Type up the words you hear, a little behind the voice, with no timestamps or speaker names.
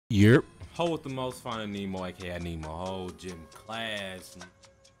Yep. Ho with the most finding Nemo, aka Nemo. Ho, gym class.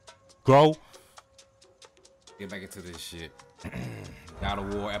 Grow. Get back into this shit. God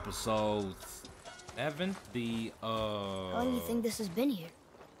of War episode 7. How long do you think this has been here?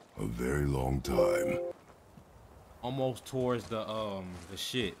 A very long time. Almost towards the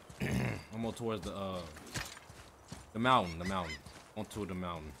shit. Almost towards the mountain. Onto the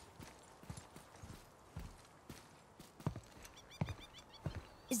mountain.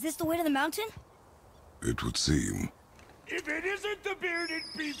 Is this the way to the mountain? It would seem. If it isn't the bearded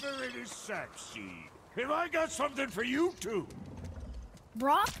beaver in his sack seed, have I got something for you too?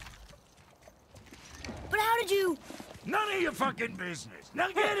 Brock? But how did you... None of your fucking business.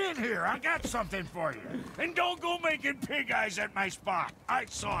 Now get in here, I got something for you. And don't go making pig eyes at my spot. I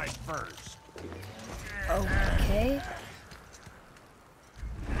saw it first. Okay.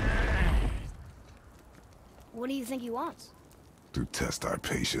 What do you think he wants? To test our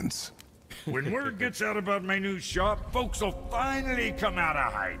patience. When word gets out about my new shop, folks will finally come out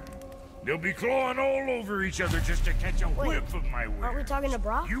of hiding. They'll be clawing all over each other just to catch a whiff of my wares. Aren't we talking to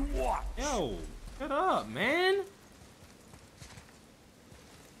Brock? You watch. Yo, shut up, man.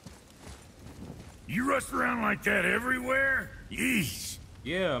 You rush around like that everywhere? Yeesh.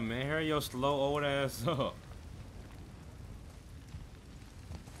 Yeah, man, hurry your slow old ass up.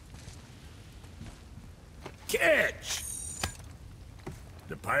 Catch!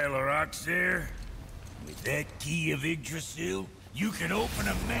 The pile of rocks there? With that key of Yggdrasil, you can open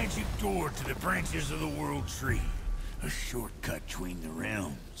a magic door to the branches of the World Tree. A shortcut between the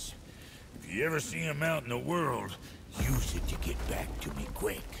realms. If you ever see them out in the world, use it to get back to me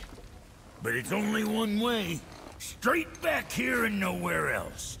quick. But it's only one way. Straight back here and nowhere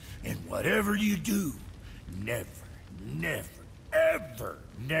else. And whatever you do, never, ever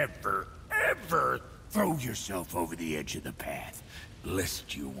throw yourself over the edge of the path,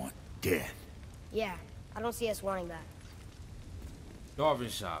 lest you want death. Yeah, I don't see us wanting that. Darvin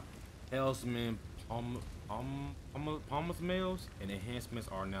shop. Talisman, Palmer's mails, and enhancements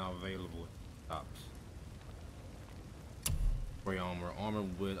are now available at shops. Gray armor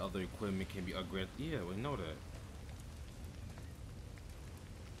with other equipment can be upgraded. Yeah, we know that.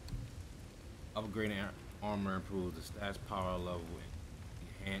 Upgrading armor improves the stats power level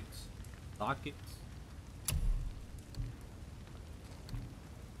and enhance sockets.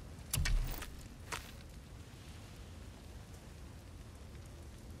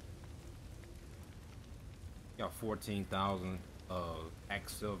 Got 14,000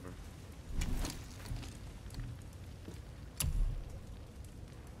 X silver.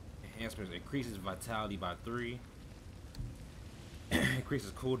 Enhancements increases vitality by 3.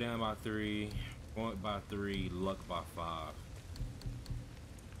 Increases cooldown by 3. Point by 3. Luck by 5.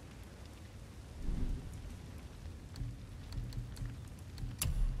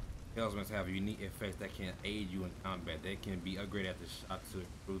 Talismans have unique effects that can aid you in combat. They can be upgraded at the shot to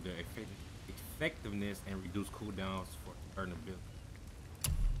improve their effectiveness and reduce cooldowns for certain abilities.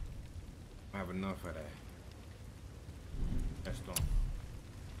 I have enough of that. That's done.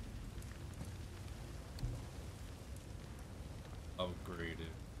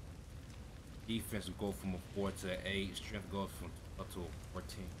 Upgraded. Defense will go from a 4 to an 8. Strength goes from up to a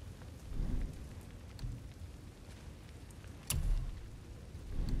 14.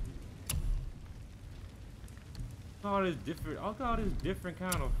 All this different. All this different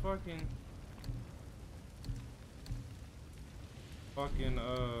kind of fucking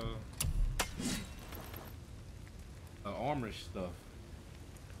armor stuff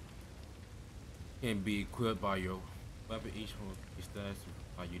can be equipped by your weapon. Each one is stats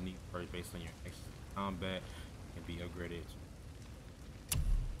are unique based on your access to combat, can be upgraded.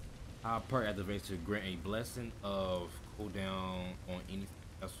 High perk activates to grant a blessing of cooldown on any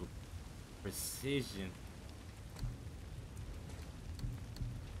successful precision.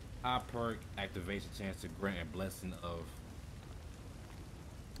 High perk activates a chance to grant a blessing of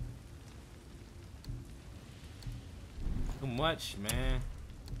too much, man.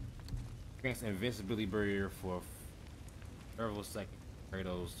 Grants invincibility barrier for several seconds.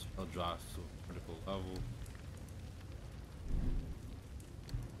 Kratos drops to a critical level.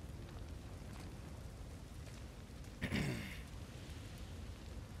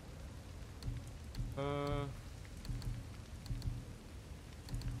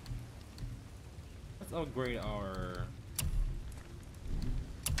 Let's upgrade our.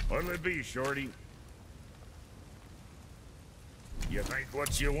 What'll it be, shorty? You think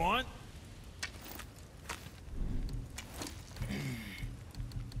what you want?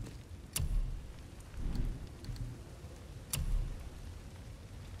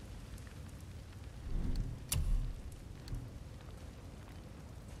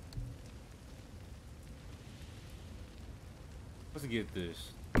 Let's get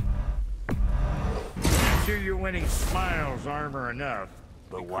this. I'm sure you're winning smiles armor enough,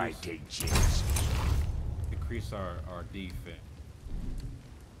 but why take chances? Decrease our defense.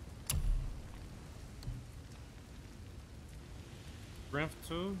 Strength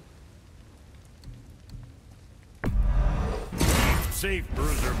 2. Safe,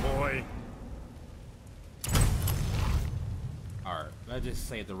 bruiser boy. Alright, let's just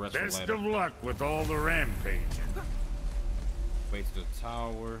save the rest for Best later. of luck with all the rampaging. Wait to the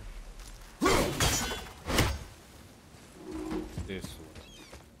tower. This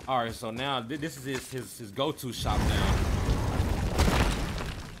one. Alright, so now this is his go-to shop now.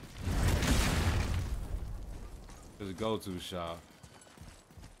 His go-to shop.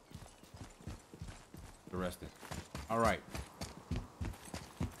 The rest of it. Alright.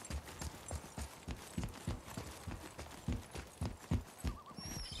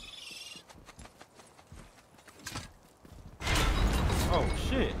 Oh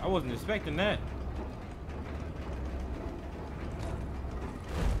shit, I wasn't expecting that.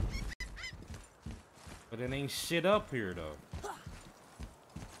 But it ain't shit up here though.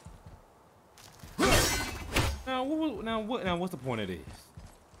 Now what's the point of this?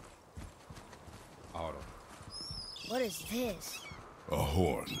 Auto. What is this? A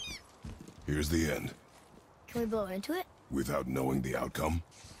horn. Here's the end. Can we blow into it? Without knowing the outcome,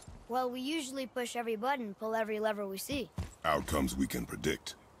 Well, we usually push every button, pull every lever we see. outcomes we can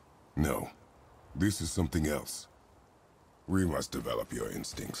predict. No, this is something else. We must develop your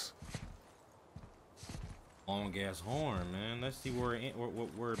instincts. Long ass horn, man. Let's see where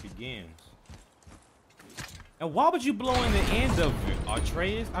where it begins. And why would you blow in the end of it,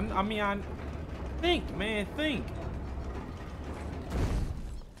 Atreus? I mean, think, man, think.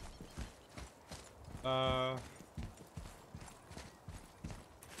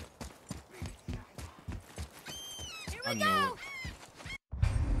 I know it.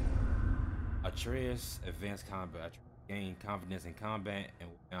 Atreus, advanced combat. Gain confidence in combat and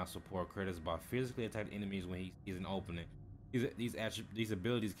will now support Kratos by physically attacking enemies when he sees an opening. These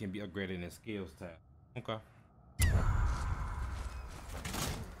abilities can be upgraded in the skills tab. Okay.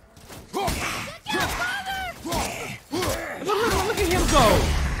 Look at him go!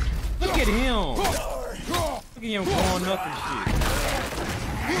 Look at him! Look at him going up and shit.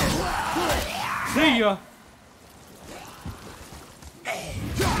 See ya!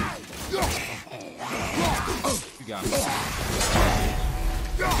 You got me.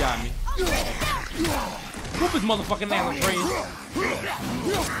 You got me. Whoop his motherfucking ass, Atreus.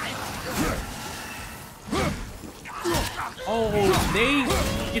 Oh, they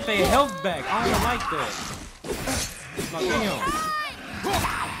get their health back. I don't like that. Not damn.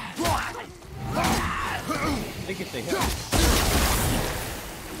 They get their health.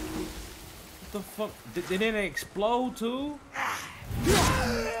 What the fuck? Did they explode too?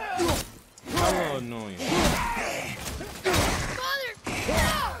 How annoying.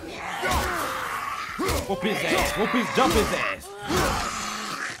 Whoop his ass. Whoop his, jump his ass.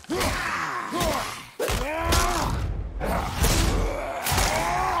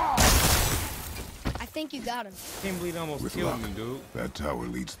 I think you got him. Can't believe they almost With killed luck, me, dude. that tower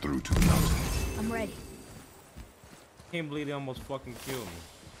leads through to the mountain. I'm ready. Can't believe they almost fucking killed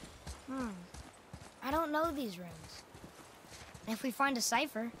me. I don't know these rooms. And if we find a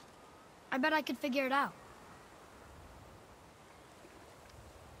cipher, I bet I could figure it out.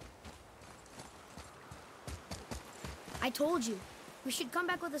 I told you, we should come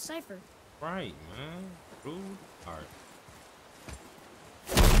back with a cipher. Right, man. Dude. Alright.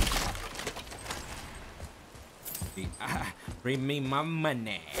 Bring me my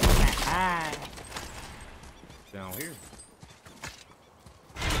money. Down here.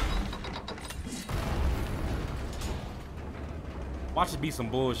 Watch it be some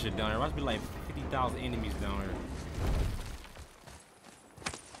bullshit down here. Watch it be like 50,000 enemies down here.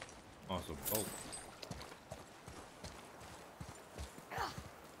 Awesome. Oh.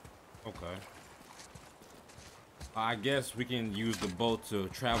 Okay. I guess we can use the boat to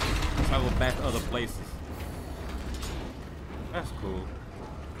travel back to other places. That's cool.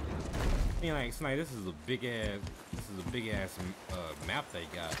 I mean, like, this is a big ass map they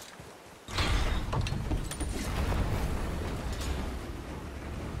got.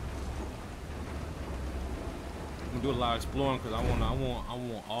 I'm gonna do a lot of exploring because I want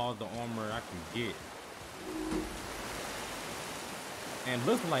all the armor I can get. And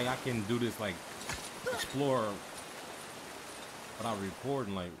looks like I can do this, like, explore without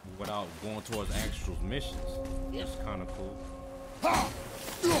recording, like, without going towards actual missions. It's kind of cool.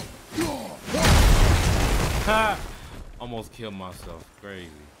 Ha! Almost killed myself. Crazy.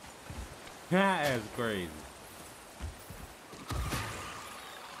 That's crazy.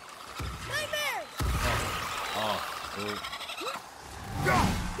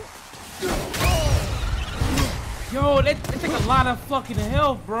 Yo, that take a lot of fucking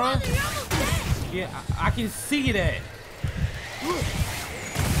health, bro. Yeah, I can see that.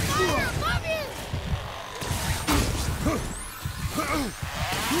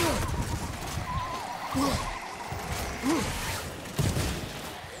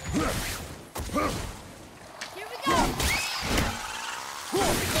 Here we go.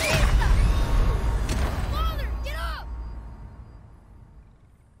 Father, get up.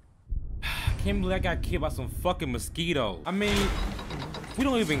 I can't believe I got killed by some fucking mosquitoes. I mean, we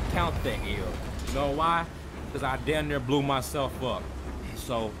don't even count that ill. You know why? Because I damn near blew myself up.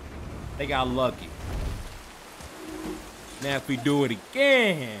 So, they got lucky. Now if we do it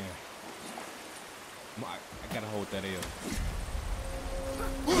again, I gotta hold that ill.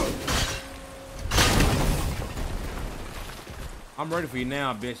 I'm ready for you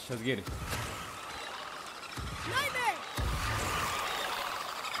now, bitch. Let's get it. Nightmare.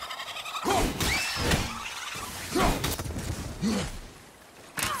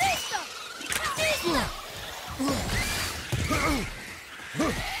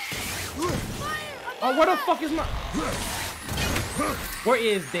 Oh, where the fuck is my... Where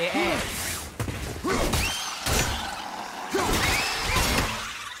is the ass?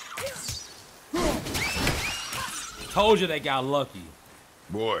 Told you they got lucky.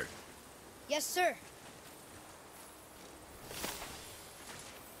 Boy, Yes, sir.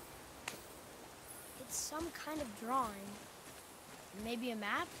 It's some kind of drawing. Maybe a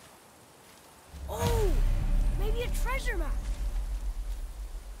map? Oh, maybe a treasure map.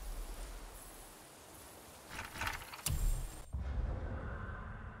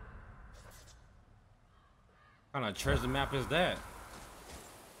 What kind of treasure map is that?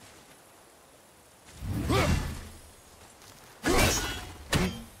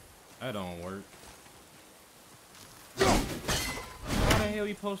 That don't work. How the hell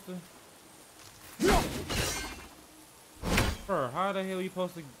you supposed to? Bro, how the hell you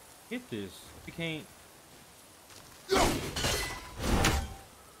supposed to get this? You can't.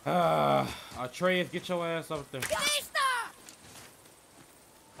 Atreus, get your ass up there.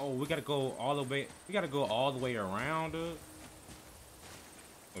 Oh, we gotta go all the way. We gotta go all the way around, dude.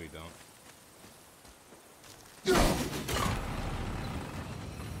 No, we don't.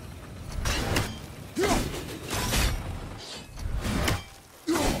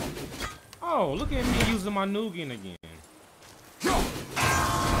 Oh, look at me using my Nugan again.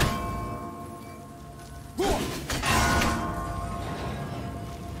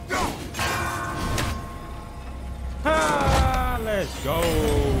 Ah, let's go.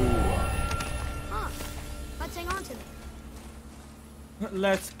 Huh. Let's hang on to them.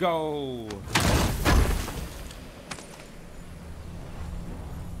 Let's go.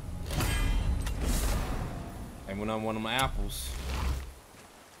 And when I'm one of my apples.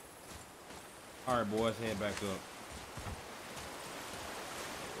 All right, boys, head back up.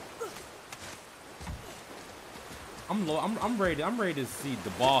 I'm ready. I'm ready to see the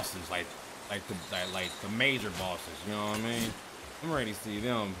bosses, like the major bosses. You know what I mean? I'm ready to see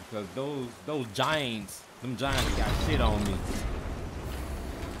them because those giants, them giants got shit on me.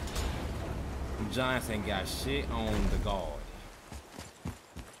 Them giants ain't got shit on the guard.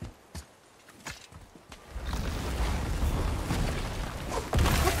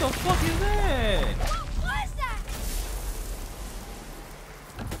 What the fuck is that? What is that?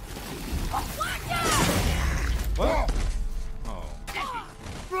 What? Oh.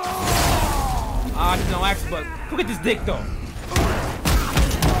 Ah, there's no axe, but look at this dick though.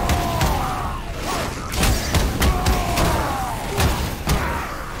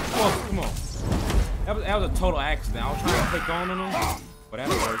 Oh, come on. That was a total accident. I was trying to take on him, but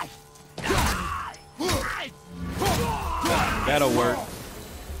that'll work. That'll work.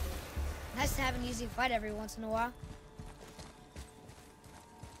 Nice to have an easy fight every once in a while.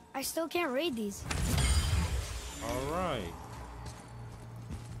 I still can't read these. All right.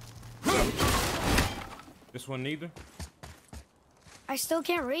 This one neither? I still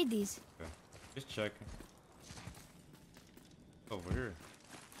can't read these. Okay. Just checking. Over here.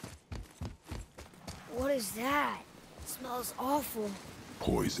 What is that? It smells awful.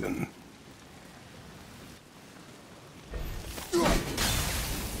 poison.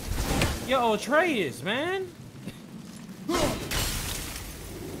 Yo, Atreus, man.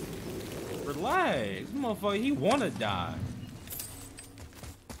 Relax. This motherfucker, he wanna die.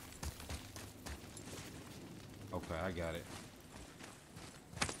 Okay, I got it.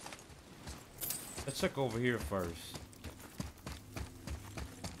 Let's check over here first.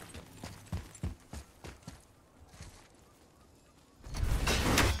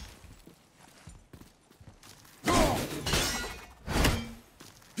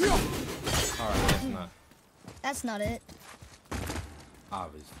 that's not it.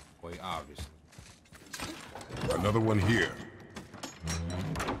 Obviously. Boy, obviously. Another one here.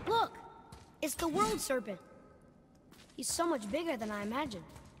 Look! It's the world serpent. He's so much bigger than I imagined.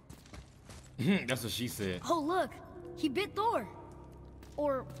 That's what she said. Oh, look! He bit Thor.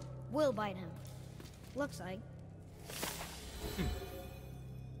 Or will bite him. Looks like.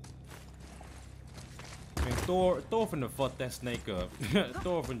 Man, Thor finna fuck that snake up.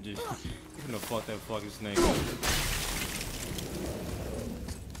 Thor finna fuck that fucking snake up.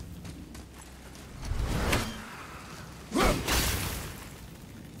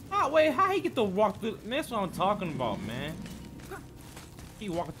 Oh wait, how he get to walk through? Man, that's what I'm talking about, man. He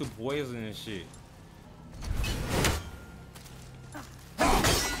walking through poison and shit.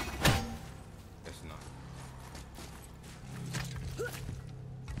 That's not.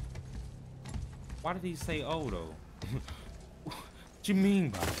 Why did he say "oh" though? What you mean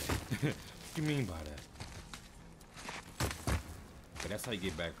by that? What you mean by that? But that's how you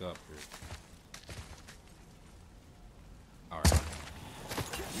get back up here. All right.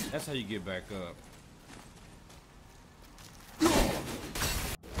 That's how you get back up.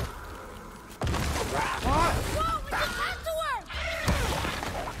 What? Whoa! We can to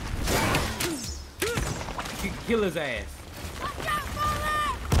her! Kill his ass. Watch out, brother!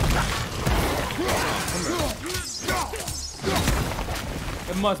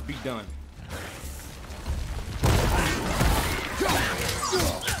 It must be done.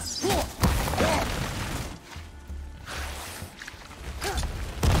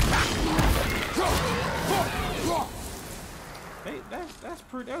 Hey,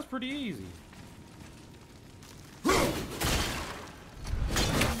 that was pretty easy.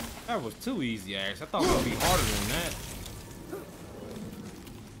 That was too easy, actually. I thought it would be harder than that.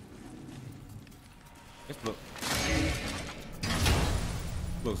 This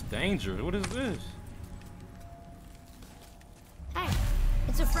looks dangerous. What is this? Hey,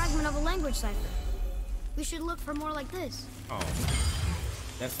 it's a fragment of a language cipher. We should look for more like this. Oh,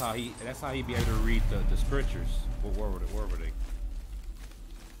 that's how he be able to read the scriptures. Where were they?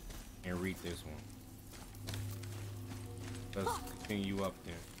 And read this one. Let's continue up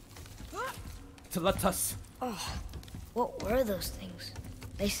there. To let us. Oh, what were those things?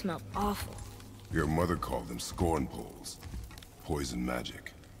 They smelled awful. Your mother called them scorn poles. Poison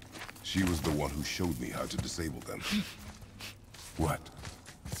magic. She was the one who showed me how to disable them. What?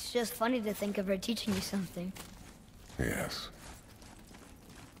 It's just funny to think of her teaching you something. Yes.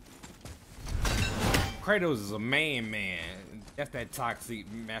 Kratos is a man. That's that toxic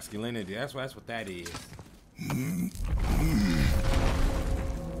masculinity. That's what that is.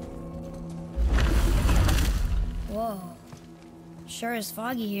 Whoa. Sure is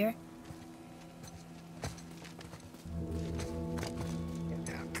foggy here.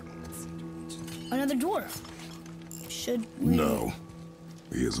 Another dwarf. Should we... No.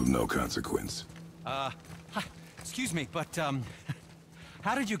 He is of no consequence. Hi, excuse me, but,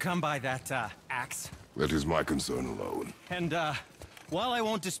 how did you come by that, axe? That is my concern alone. And, while I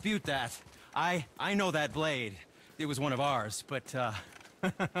won't dispute that, I know that blade. It was one of ours, but,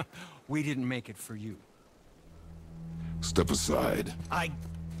 we didn't make it for you. Step aside. I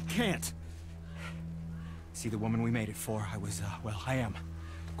can't. See, the woman we made it for, well, I am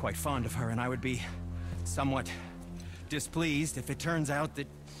quite fond of her, and I would be somewhat displeased if it turns out that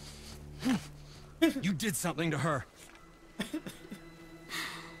you did something to her.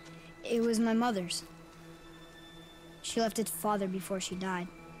 It was my mother's. She left its father before she died.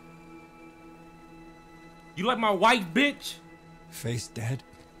 You like my wife, bitch? Face dead?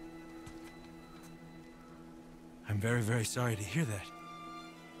 I'm very, very sorry to hear that.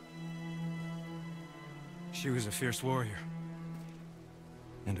 She was a fierce warrior.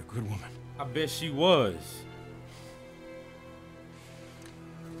 And a good woman. I bet she was.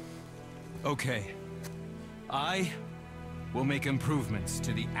 Okay. I will make improvements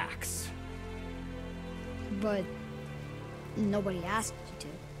to the axe. But nobody asked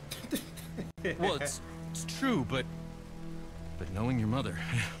you to. Well, it's true, but knowing your mother,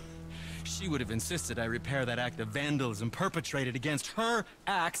 she would have insisted I repair that act of vandalism perpetrated against her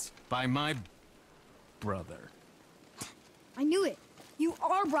axe by my brother. I knew it. You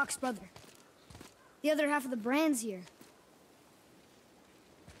are Brock's brother. The other half of the brand's here.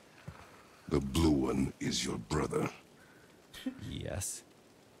 The blue one is your brother. Yes.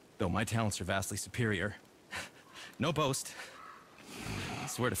 Though my talents are vastly superior. No boast. I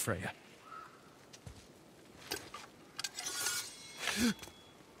swear to Freya.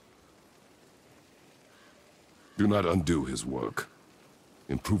 Do not undo his work.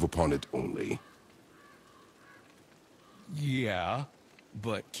 Improve upon it only. Yeah,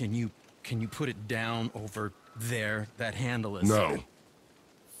 but can you put it down over There, that handle is... No.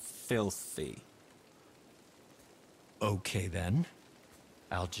 filthy. Okay, then.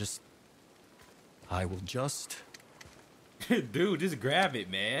 I will just... Dude, just grab it,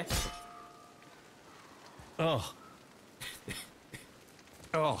 man. Oh.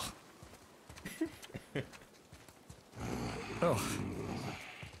 Oh. Oh.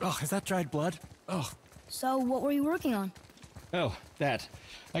 Oh, is that dried blood? Oh. So, what were you working on? Oh, that.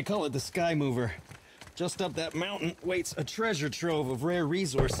 I call it the Sky Mover. Just up that mountain waits a treasure trove of rare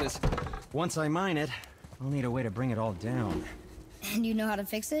resources. Once I mine it, I'll need a way to bring it all down. And you know how to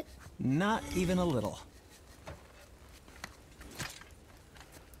fix it? Not even a little.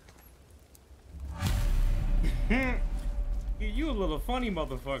 You a little funny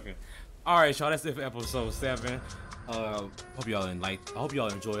motherfucker. Alright, y'all, that's it for episode 7. Hope y'all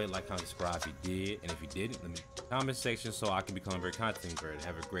enjoyed it. Like, comment, subscribe if you did. And if you didn't, let me know in the comment section so I can become a better content creator.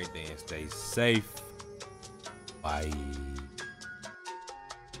 Have a great day and stay safe. Bye.